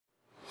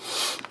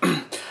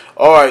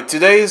Alright,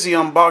 today is the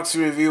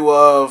unboxing review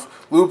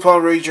of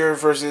Lupinranger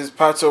vs.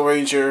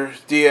 Patoranger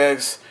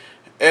DX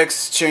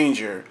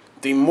X-Changer.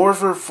 The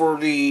Morpher for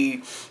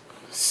the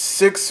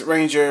 6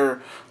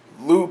 Ranger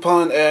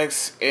Lupin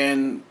X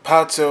and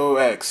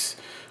Pato X.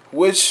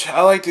 Which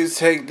I like to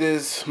take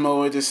this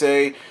moment to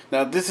say,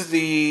 now this is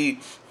the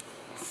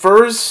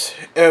first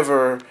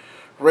ever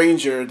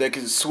Ranger that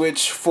can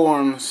switch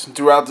forms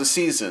throughout the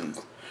season.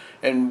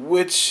 And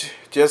which,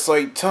 just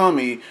like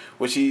Tommy,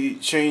 which he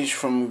changed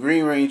from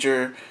Green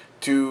Ranger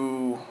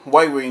to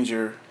White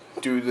Ranger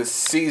through the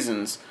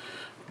seasons.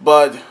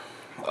 But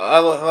I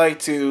like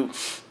to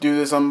do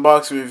this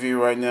unboxing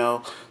review right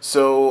now.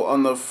 So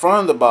on the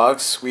front of the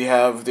box we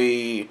have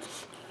the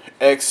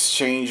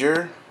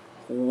X-Changer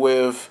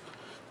with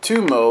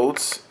 2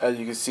 modes, as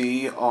you can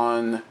see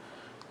on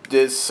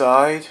this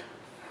side.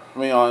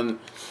 On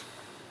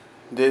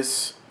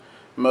this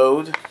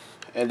mode,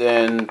 and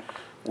then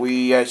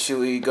we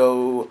actually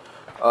go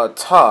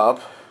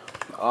top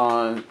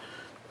on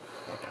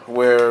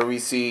where we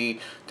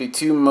see the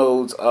 2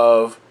 modes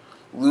of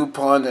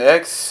Lupin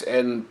X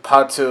and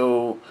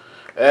Pato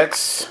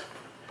X,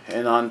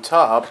 and on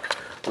top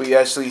we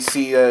actually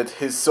see that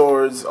his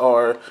swords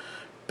are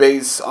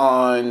based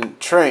on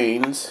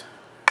trains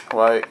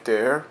right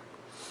there.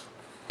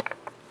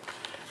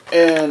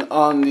 And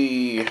on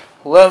the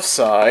left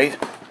side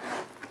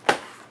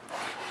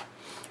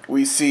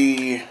we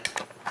see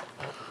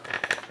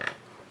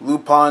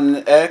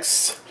Lupin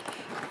X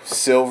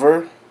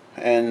silver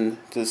and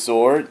the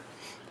sword,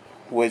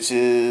 which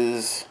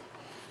is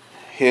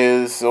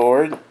his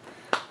sword,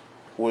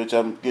 which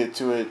I'll get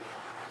to it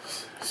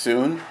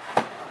soon.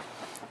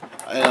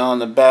 And on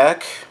the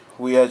back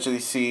we actually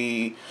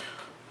see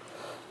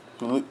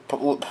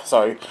Pato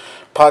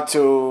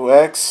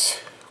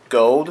X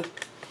gold,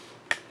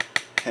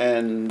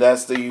 and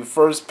that's the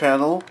first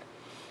panel.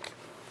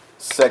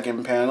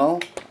 Second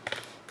panel,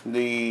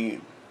 the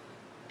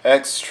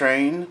X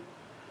train,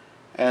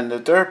 and the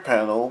third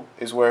panel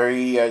is where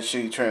he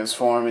actually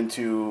transformed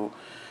into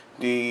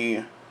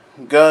the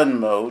gun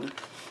mode.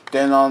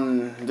 Then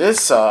on this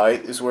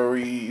side is where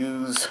we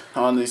use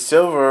on the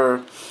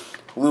silver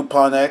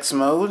Lupin X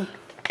mode,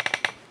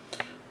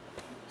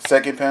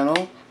 second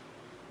panel,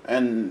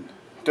 and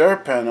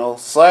third panel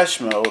slash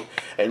mode.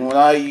 And when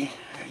I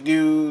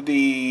do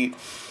the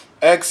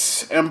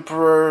X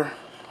Emperor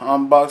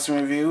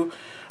unboxing review,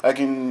 I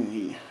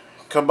can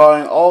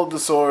combine all the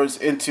swords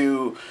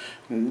into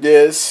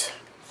this.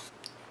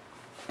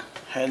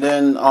 And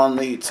then on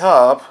the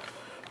top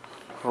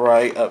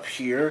right up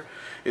here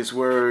is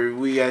where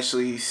we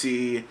actually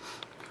see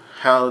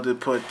how to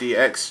put the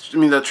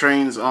the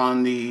trains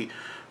on the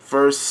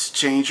first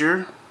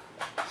changer,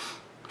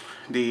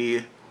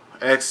 the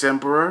X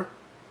Emperor,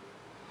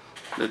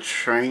 the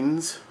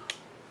trains,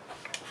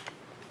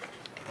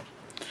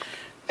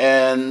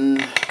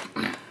 and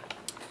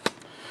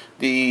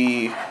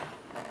the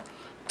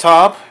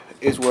top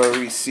is where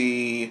we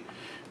see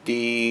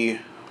the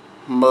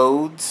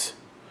modes.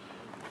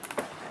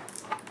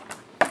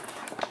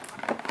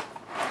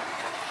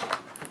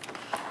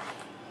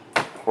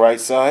 Right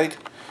side,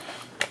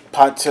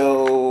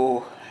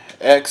 Pato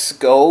X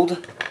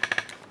Gold,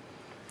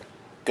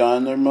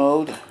 Gunner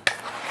mode,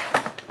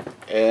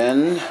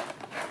 and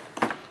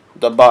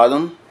the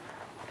bottom.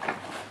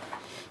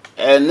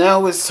 And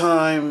now it's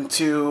time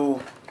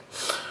to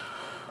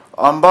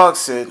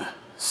unbox it.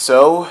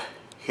 So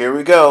here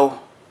we go.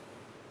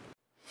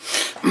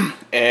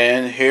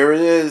 And here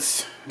it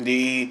is,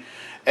 the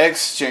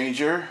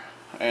X-Changer.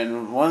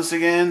 And once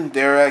again,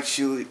 they're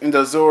actually,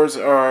 the swords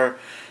are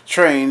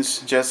trains,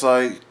 just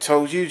like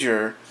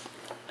Patoranger.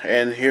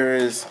 And here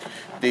is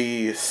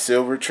the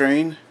silver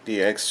train,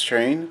 the X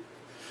train,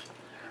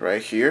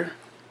 right here.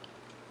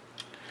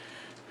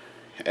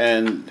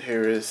 And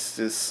here is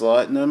this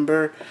slot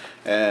number,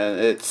 and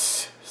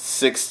it's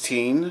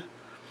 16.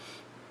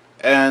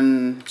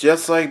 And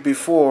just like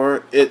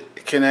before,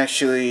 it can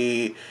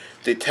actually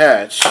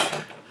detach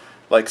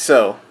like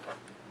so.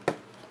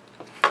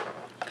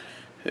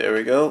 There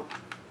we go.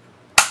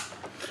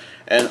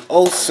 And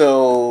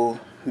also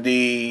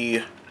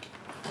the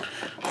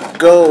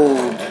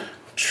gold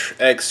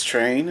X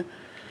train,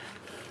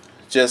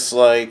 just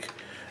like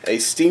a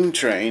steam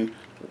train,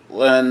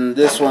 and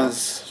this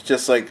one's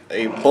just like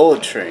a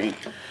bullet train.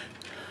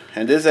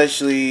 And this is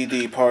actually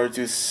the part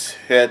to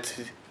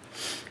set.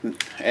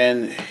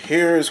 And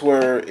here's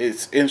where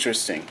it's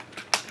interesting.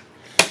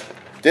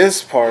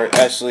 This part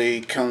actually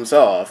comes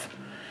off,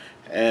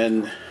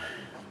 and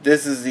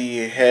this is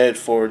the head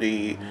for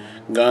the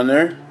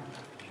gunner,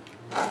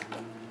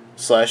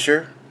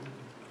 slasher,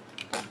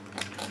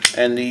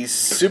 and the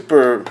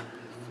super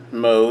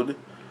mode.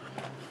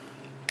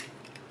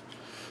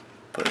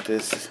 Put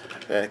this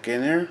back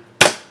in there.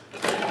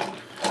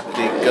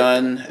 The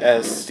gun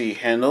as the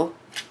handle.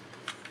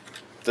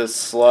 The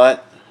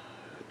slot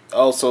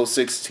also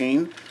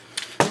 16,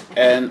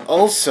 and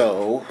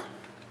also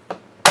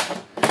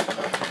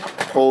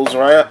pulls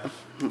right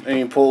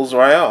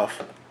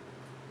off.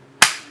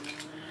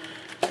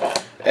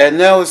 And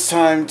now it's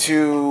time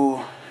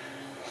to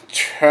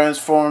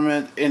transform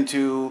it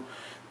into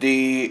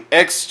the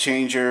X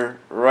Changer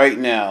right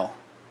now.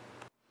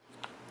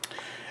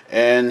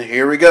 And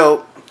here we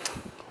go.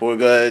 We're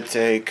going to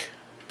take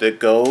the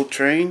gold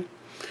train,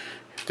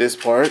 this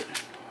part,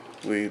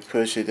 we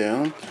push it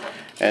down,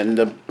 and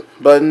the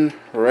button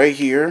right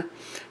here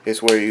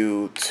is where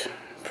you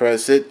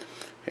press it,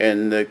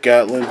 and the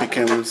Gatling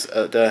becomes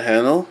the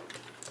handle,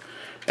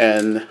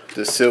 and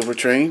the silver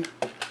train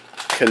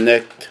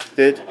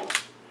connected,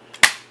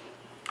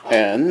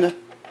 and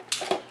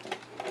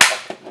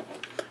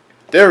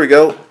there we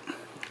go,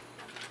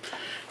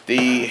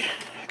 the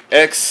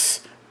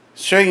X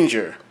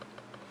Changer.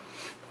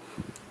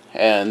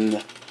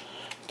 And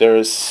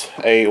there's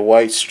a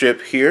white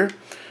strip here.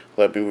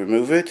 Let me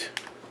remove it.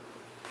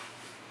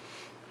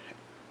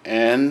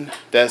 And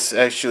that's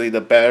actually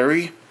the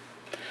battery.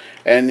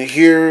 And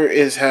here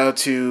is how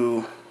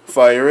to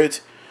fire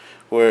it,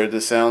 where the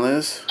sound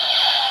is.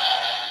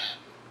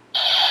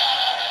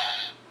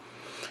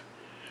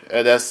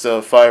 And that's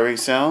the firing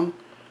sound.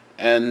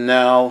 And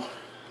now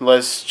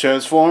let's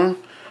transform.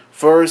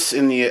 First,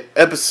 in the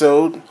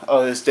episode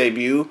of his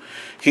debut,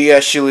 he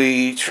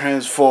actually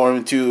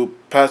transformed to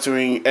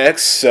Patoranger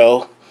X,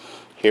 so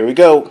here we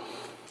go.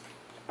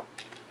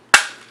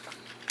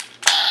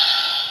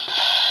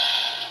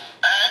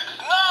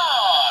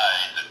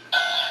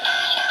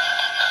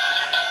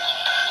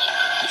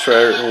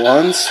 Try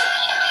once,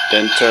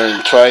 then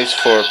turn twice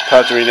for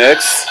Patoranger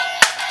X.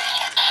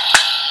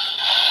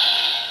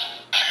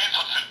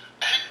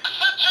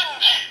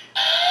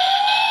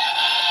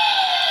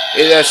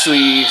 It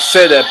actually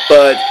said that,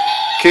 but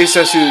in case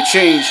has to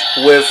change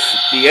with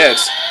the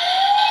X.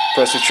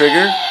 Press the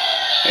trigger,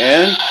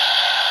 and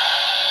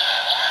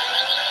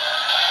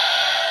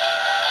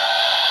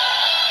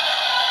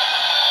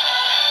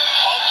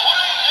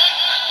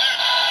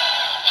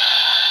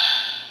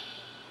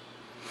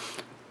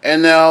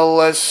now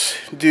let's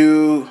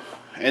do,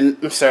 and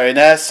I'm sorry,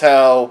 that's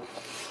how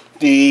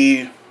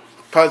the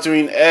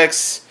Patoranger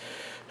X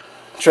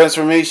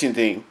transformation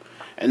thing.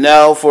 And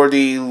now for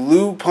the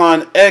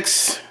Lupin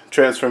X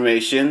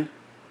transformation.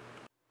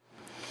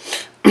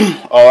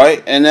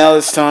 Alright, and now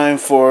it's time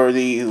for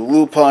the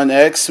Lupin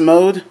X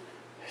mode.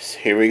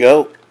 Here we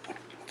go.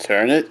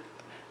 Turn it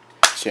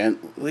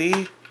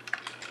gently,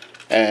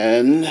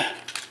 and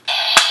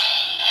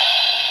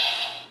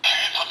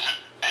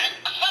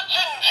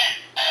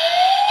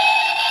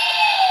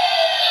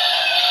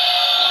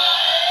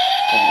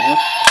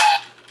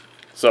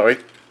sorry.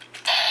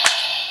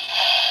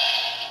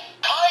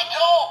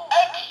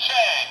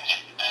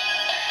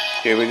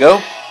 Here we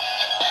go.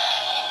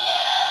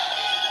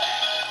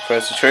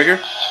 Press the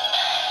trigger.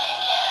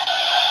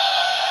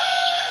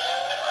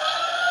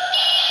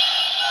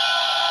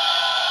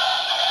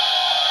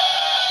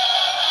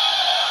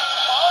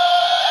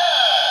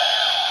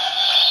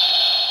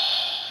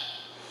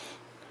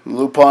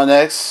 Lupin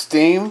X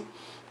theme.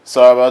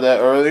 Sorry about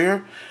that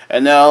earlier.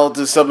 And now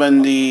to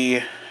summon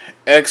the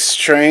X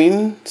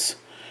trains.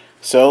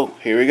 So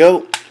here we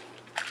go.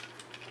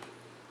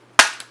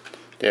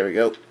 There we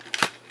go.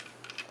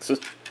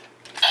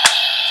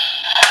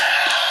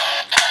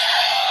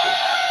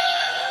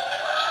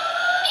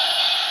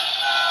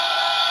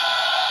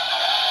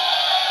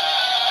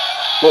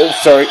 Oh,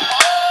 sorry.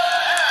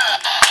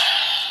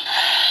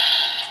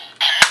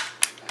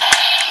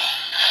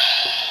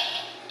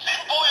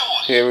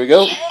 Here we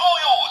go.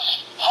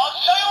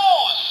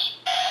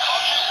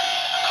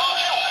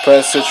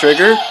 Press the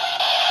trigger.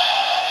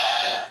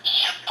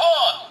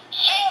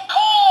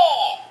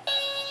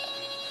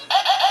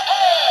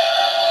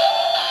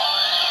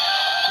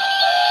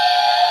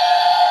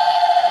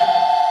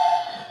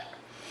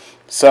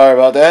 Sorry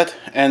about that.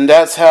 And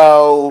that's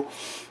how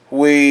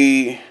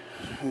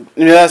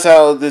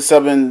they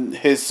summon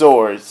his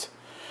swords.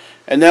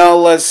 And now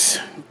let's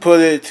put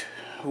it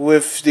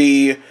with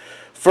the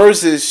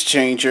Versus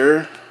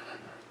Changer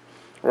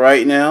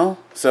right now.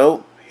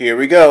 So here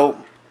we go.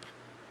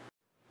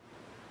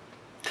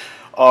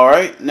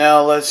 Alright,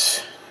 now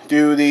let's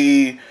do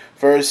the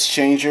Versus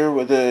Changer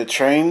with the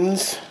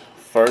trains.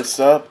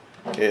 First up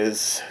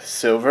is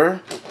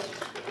silver.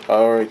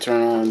 Alright,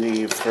 turn on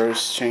the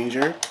Versus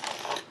Changer.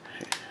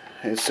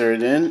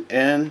 Insert in,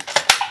 and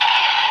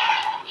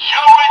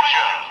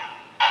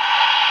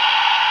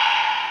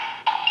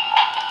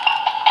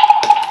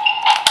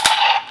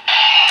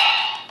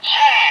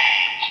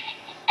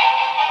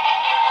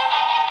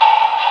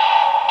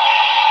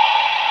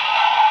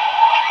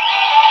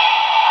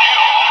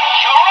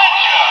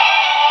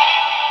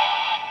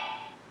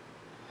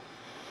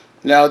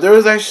now there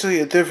is actually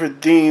a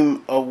different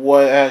theme of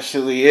what it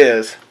actually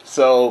is.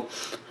 So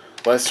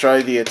let's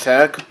try the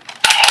attack.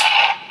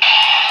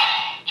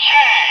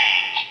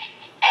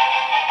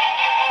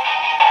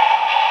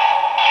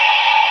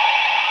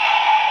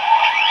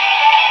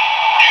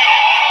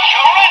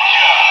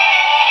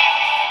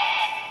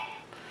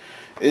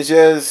 It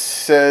just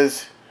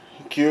says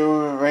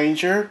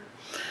Q-Ranger,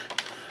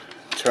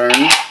 turn,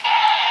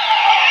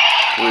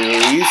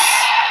 release,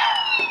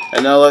 and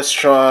And now let's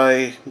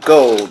try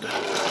gold.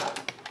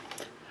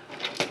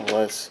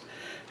 Let's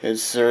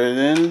insert it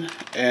in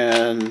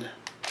and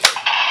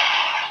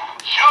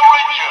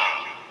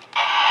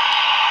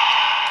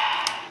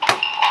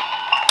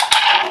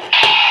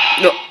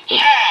no.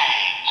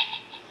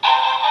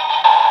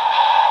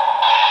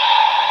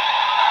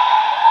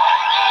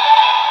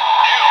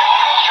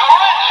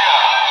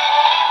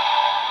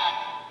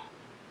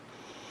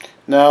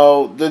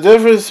 Now, the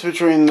difference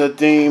between the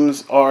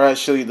themes are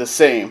actually the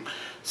same.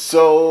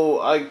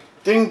 So, I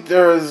think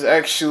there is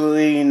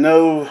actually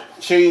no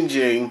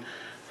changing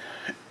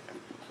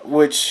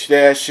which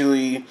they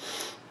actually,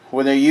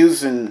 when they're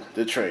using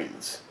the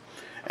trains.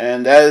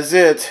 And that is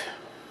it.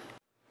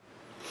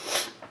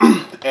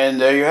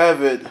 And there you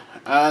have it.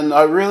 And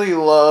I really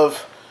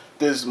love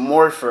this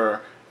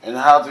Morpher and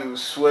how to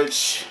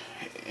switch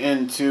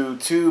into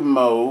 2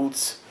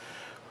 modes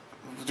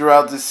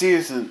throughout the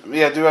season.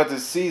 Throughout the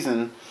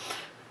season,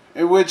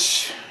 in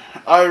which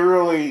I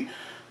really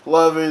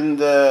love in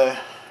the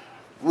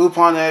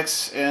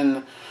Lupinranger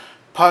and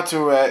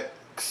Patoranger,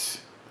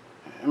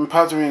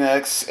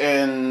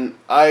 and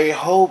I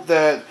hope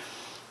that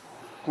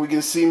we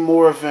can see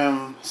more of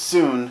him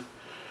soon.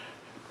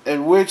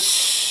 In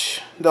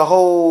which the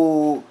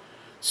whole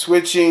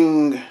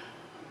switching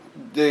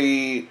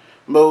the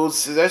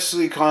modes is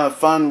actually kind of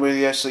fun when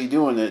you're actually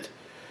doing it.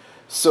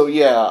 So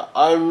yeah,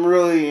 I'm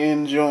really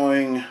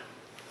enjoying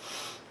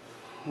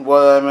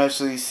what I'm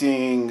actually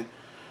seeing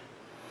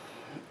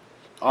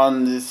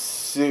on this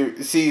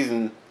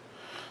season.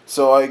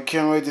 So I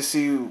can't wait to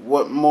see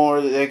what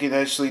more they can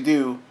actually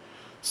do.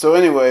 So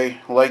anyway,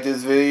 like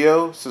this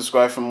video,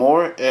 subscribe for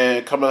more,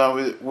 and comment down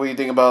with what you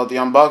think about the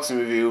unboxing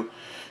review.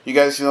 You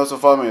guys can also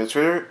follow me on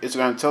Twitter,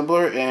 Instagram,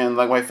 Tumblr, and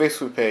like my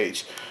Facebook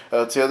page.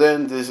 Till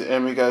then, this is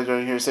Emery guy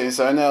right here saying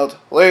sign out.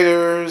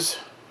 Laters!